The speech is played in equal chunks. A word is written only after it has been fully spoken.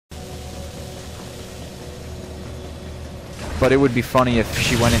But it would be funny if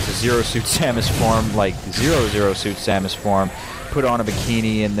she went into Zero Suit Samus form, like Zero Suit Samus form, put on a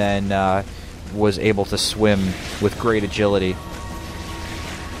bikini, and then was able to swim with great agility.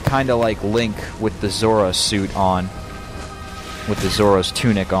 Kind of like Link with the Zora suit on, with the Zora's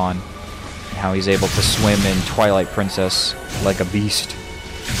tunic on. How he's able to swim in Twilight Princess like a beast.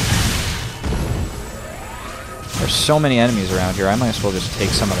 There's so many enemies around here, I might as well just take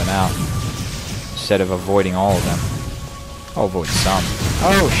some of them out, instead of avoiding all of them. I'll avoid some.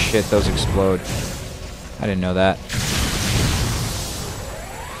 Oh shit, those explode. I didn't know that.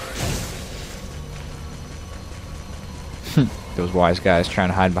 Those wise guys trying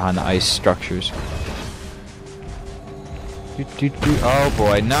to hide behind the ice structures. Oh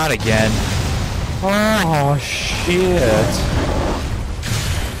boy, not again. Oh shit.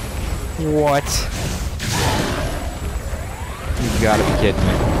 What? You gotta be kidding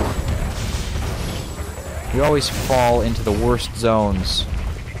me. You always fall into the worst zones.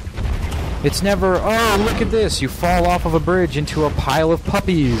 It's never, oh, look at this, you fall off of a bridge into a pile of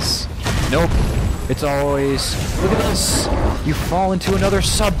puppies. Nope. It's always, look at this, you fall into another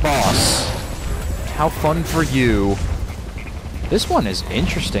sub-boss. How fun for you. This one is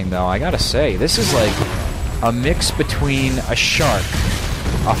interesting, though, I gotta say. This is like a mix between a shark,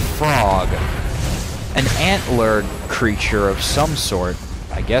 a frog, an antlered creature of some sort.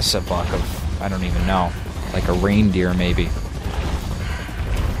 I guess a buck of, I don't even know. Like a reindeer, maybe.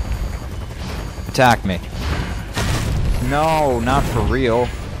 Attack me. No, not for real.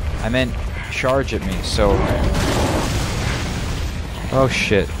 I meant charge at me, so... Oh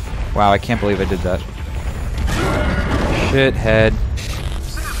shit. Wow, I can't believe I did that. Shithead.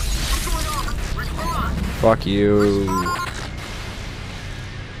 Fuck you.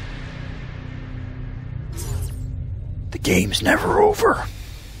 The game's never over.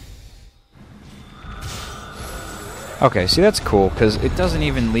 Okay, see, that's cool, because it doesn't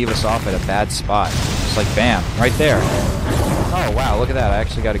even leave us off at a bad spot. Just like, bam, right there. Oh, wow, look at that. I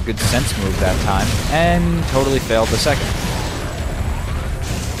actually got a good sense move that time, and totally failed the second.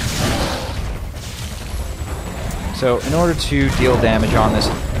 So, in order to deal damage on this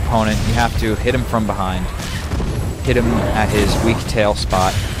opponent, you have to hit him from behind. Hit him at his weak tail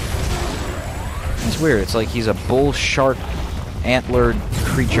spot. It's weird, it's like he's a bull shark antlered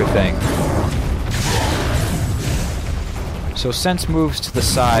creature thing. So sense moves to the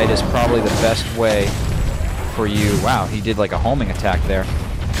side is probably the best way for you. Wow, he did like a homing attack there.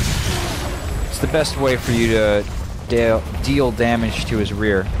 It's the best way for you to deal damage to his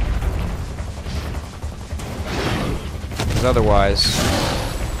rear. Because otherwise,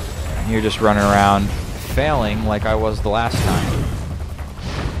 you're just running around failing like I was the last time.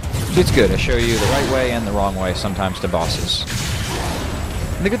 It's good, I show you the right way and the wrong way sometimes to bosses.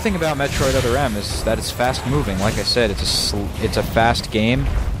 And the good thing about Metroid Other M is that it's fast moving. Like I said, it's a fast game.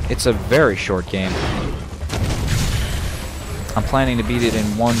 It's a very short game. I'm planning to beat it in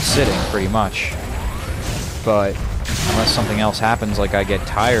one sitting, pretty much. But unless something else happens, like I get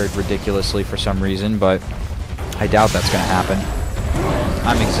tired ridiculously for some reason, but I doubt that's going to happen.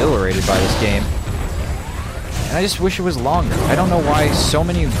 I'm exhilarated by this game. And I just wish it was longer. I don't know why so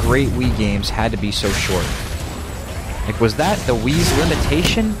many great Wii games had to be so short. Like, was that the Wii's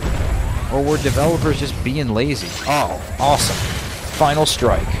limitation? Or were developers just being lazy? Oh, awesome. Final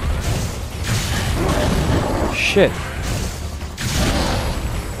strike. Shit.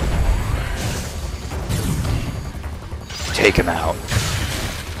 Take him out.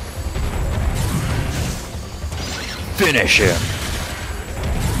 Finish him.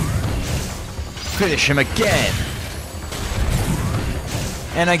 Finish him again.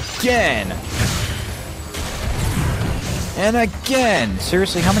 And again. And again!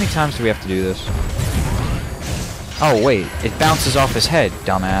 Seriously, how many times do we have to do this? Oh, wait. It bounces off his head,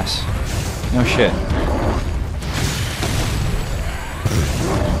 dumbass. No shit.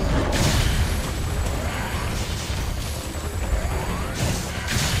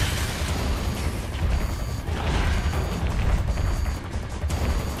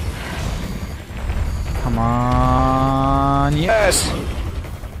 Come on. Yes!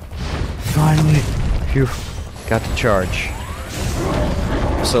 Finally. Phew. Got to charge.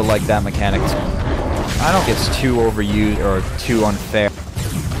 Also like that mechanic. I don't think it's too overused or too unfair.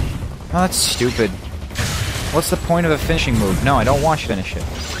 Oh, that's stupid. What's the point of a finishing move? No, I don't want you to finish it.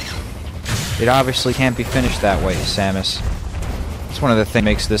 It obviously can't be finished that way, Samus. It's one of the things that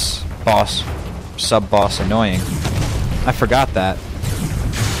makes this boss, sub-boss, annoying. I forgot that.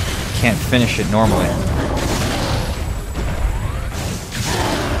 Can't finish it normally.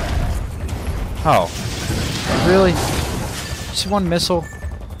 Oh. Really? Just one missile?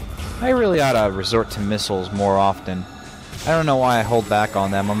 I really ought to resort to missiles more often. I don't know why I hold back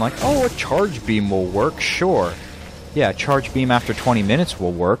on them. I'm like, oh, a charge beam will work, sure. Yeah, charge beam after 20 minutes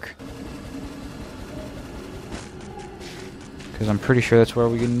will work. Because I'm pretty sure that's where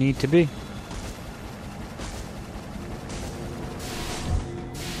we need to be.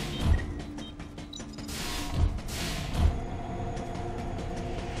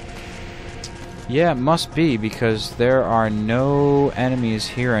 Yeah, it must be, because there are no enemies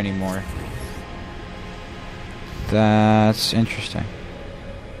here anymore. That's interesting.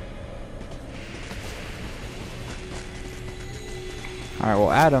 Alright,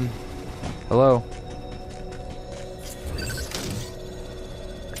 well, Adam. Hello.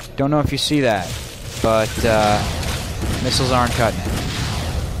 Don't know if you see that, but missiles aren't cutting it.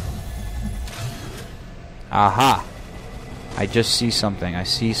 Aha! I just see something. I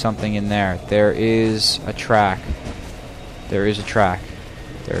see something in there. There is a track. There is a track.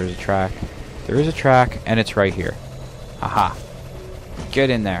 There is a track. There is a track, and it's right here. Aha. Get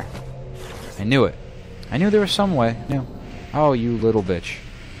in there. I knew it. I knew there was some way. I knew. Oh, you little bitch.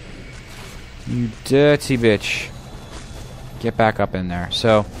 You dirty bitch. Get back up in there.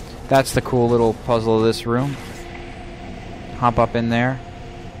 So, that's the cool little puzzle of this room. Hop up in there.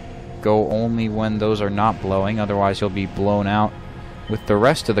 Go only when those are not blowing, otherwise you'll be blown out with the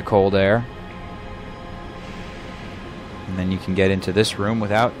rest of the cold air. And then you can get into this room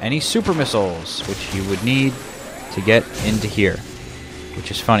without any super missiles, which you would need to get into here.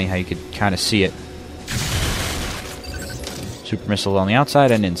 Which is funny how you could kind of see it. Super missiles on the outside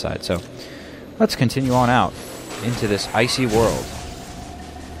and inside. So, let's continue on out into this icy world.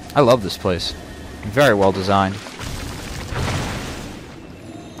 I love this place. Very well designed.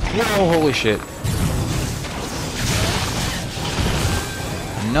 Whoa, holy shit.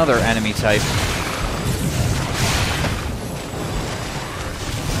 Another enemy type.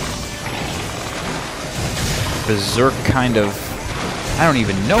 Berserk kind of... I don't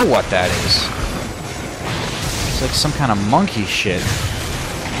even know what that is. It's like some kind of monkey shit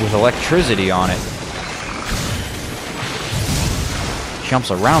with electricity on it.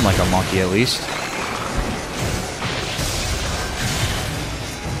 Jumps around like a monkey, at least.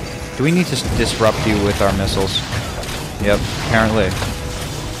 Do we need to disrupt you with our missiles? Yep, apparently.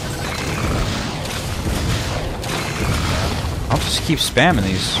 I'll just keep spamming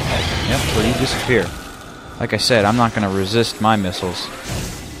these. Yep, till you disappear. Like I said, I'm not going to resist my missiles.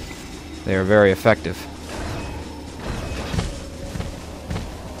 They are very effective.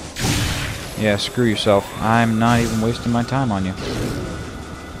 Yeah, screw yourself. I'm not even wasting my time on you.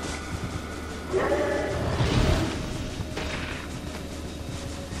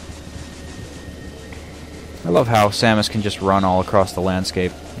 I love how Samus can just run all across the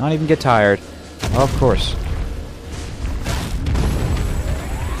landscape. Not even get tired. Oh, of course.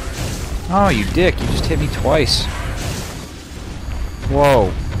 Oh, you dick. You just hit me twice. Whoa.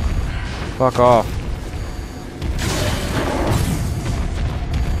 Fuck off.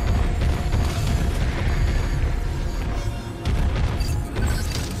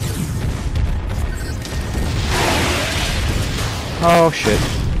 Oh, shit.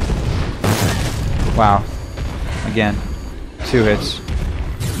 Wow. Again. 2 hits.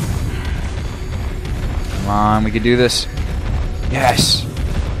 Come on, we can do this. Yes!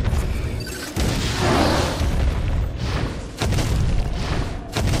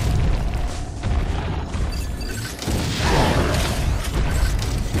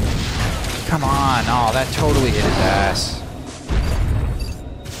 Come on! Oh, that totally hit his ass.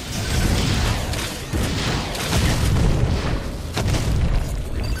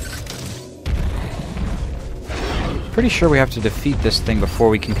 Pretty sure we have to defeat this thing before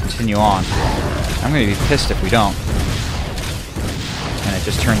we can continue on. I'm going to be pissed if we don't. And it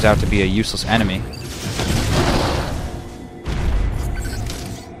just turns out to be a useless enemy.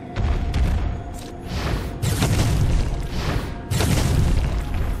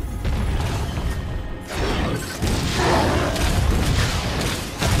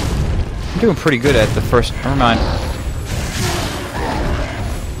 I'm doing pretty good at the first... Never mind.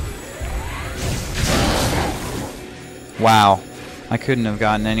 Wow, I couldn't have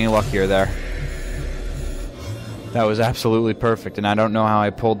gotten any luckier there. That was absolutely perfect, and I don't know how I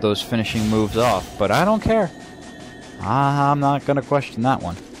pulled those finishing moves off, but I don't care. I'm not going to question that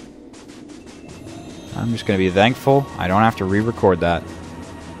one. I'm just going to be thankful I don't have to re-record that.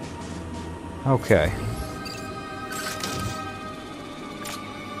 Okay.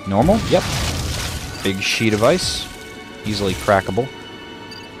 Normal? Yep. Big sheet of ice. Easily crackable.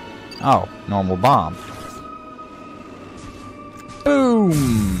 Oh, normal bomb.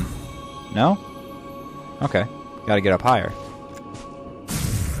 Boom! No? Okay. Gotta get up higher.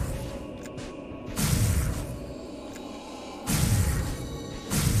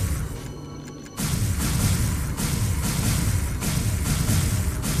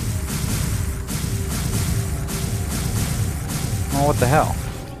 what the hell?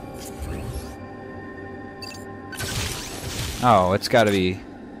 Oh, it's gotta be...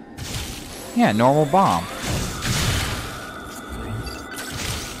 Yeah, normal bomb.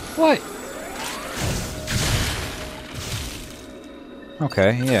 What?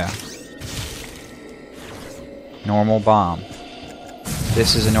 Okay, yeah. Normal bomb.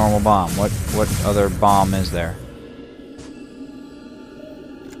 This is a normal bomb. What other bomb is there?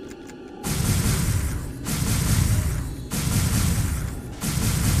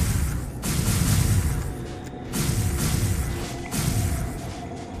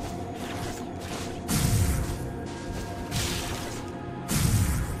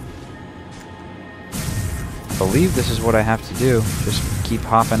 I believe this is what I have to do. Just keep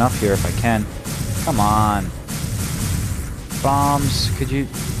hopping up here if I can. Come on. Bombs, could you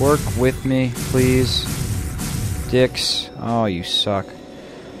work with me, please? Dicks. Oh, you suck.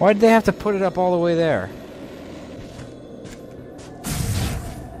 Why did they have to put it up all the way there?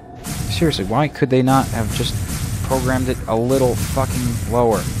 Seriously, why could they not have just programmed it a little fucking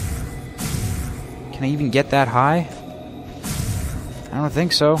lower? Can I even get that high? I don't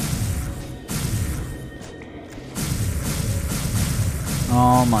think so.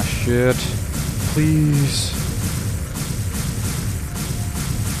 Oh my shit. Please.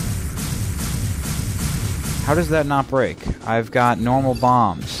 How does that not break? I've got normal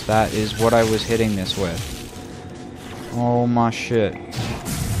bombs. That is what I was hitting this with. Oh my shit.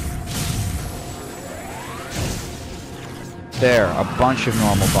 There, a bunch of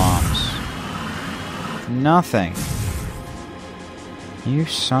normal bombs. Nothing. You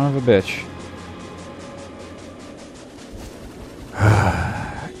son of a bitch.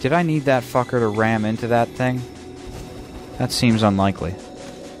 Did I need that fucker to ram into that thing? That seems unlikely.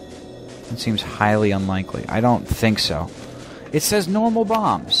 It seems highly unlikely. I don't think so. It says normal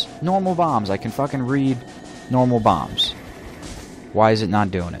bombs. Normal bombs. I can fucking read normal bombs. Why is it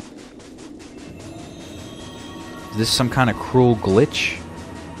not doing it? Is this some kind of cruel glitch?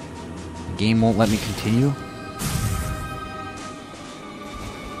 The game won't let me continue?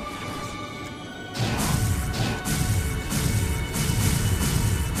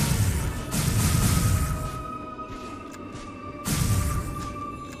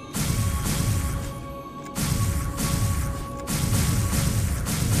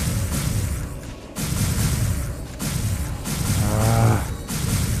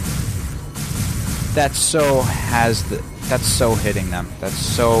 That's so hitting them. That's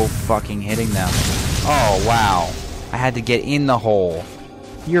so fucking hitting them. Oh, wow. I had to get in the hole.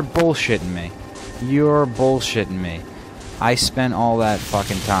 You're bullshitting me. You're bullshitting me. I spent all that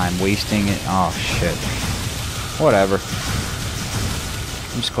fucking time wasting it. Oh, shit. Whatever.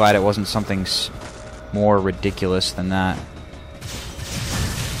 I'm just glad it wasn't something more ridiculous than that.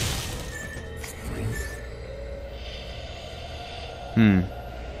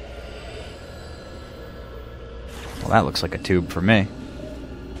 Well, that looks like a tube for me.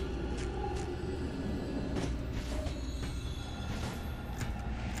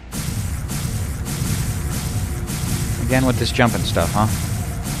 Again with this jumping stuff, huh?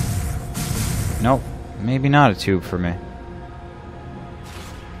 Nope. Maybe not a tube for me.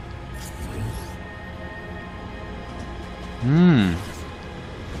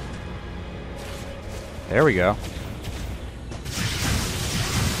 There we go.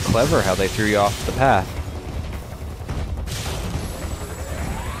 Clever how they threw you off the path.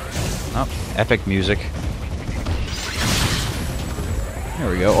 Oh, epic music. There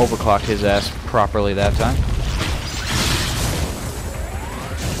we go. Overclocked his ass properly that time.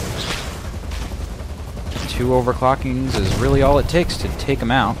 Two overclockings is really all it takes to take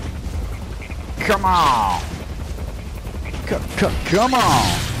him out. Come on! Come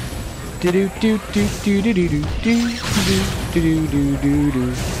on! Do do do do do do do do do do do do do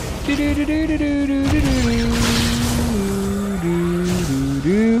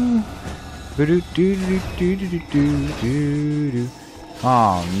do.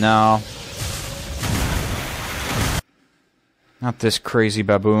 Oh no. Not this crazy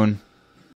baboon.